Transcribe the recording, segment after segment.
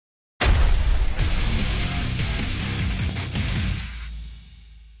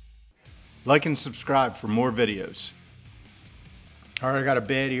Like and subscribe for more videos. All right, I got a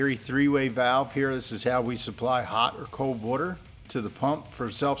Bad Erie three-way valve here. This is how we supply hot or cold water to the pump for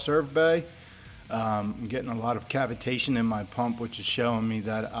self-serve bay. I'm getting a lot of cavitation in my pump, which is showing me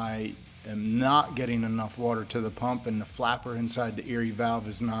that I am not getting enough water to the pump, and the flapper inside the Erie valve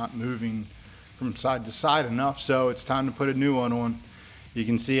is not moving from side to side enough, so it's time to put a new one on. You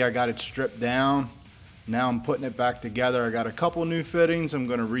can see I got it stripped down. Now I'm putting it back together. I got a couple new fittings. I'm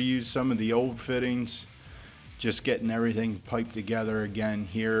going to reuse some of the old fittings. Just getting everything piped together again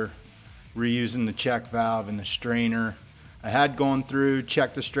here. Reusing the check valve and the strainer. I had gone through,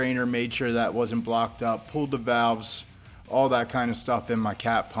 checked the strainer, made sure that wasn't blocked up, pulled the valves, all that kind of stuff in my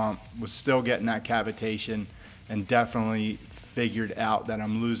cat pump. Was still getting that cavitation, and definitely figured out that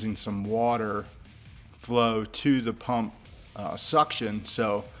I'm losing some water flow to the pump suction.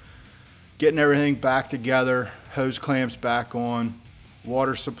 So getting everything back together, hose clamps back on,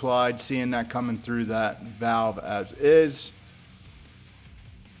 water supplied, seeing that coming through that valve as is.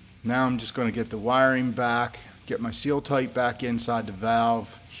 Now I'm just going to get the wiring back, get my seal tight back inside the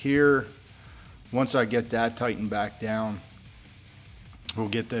valve here. Once I get that tightened back down, we'll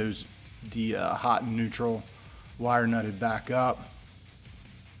get the hot and neutral wire nutted back up.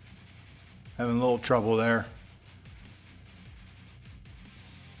 Having a little trouble there.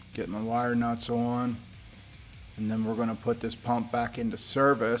 Get my wire nuts on, and then we're going to put this pump back into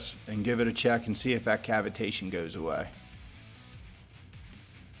service and give it a check and see if that cavitation goes away.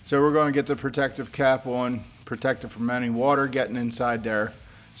 So we're going to get the protective cap on, protect it from any water getting inside there.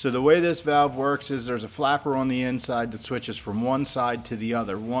 So the way this valve works is there's a flapper on the inside that switches from one side to the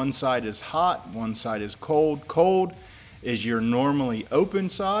other. One side is hot, one side is cold. Cold is your normally open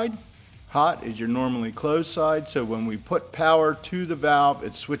side. Hot is your normally closed side. So when we put power to the valve,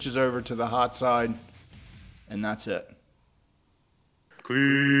 it switches over to the hot side, and that's it.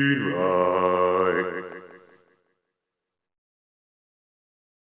 Kleen-Rite.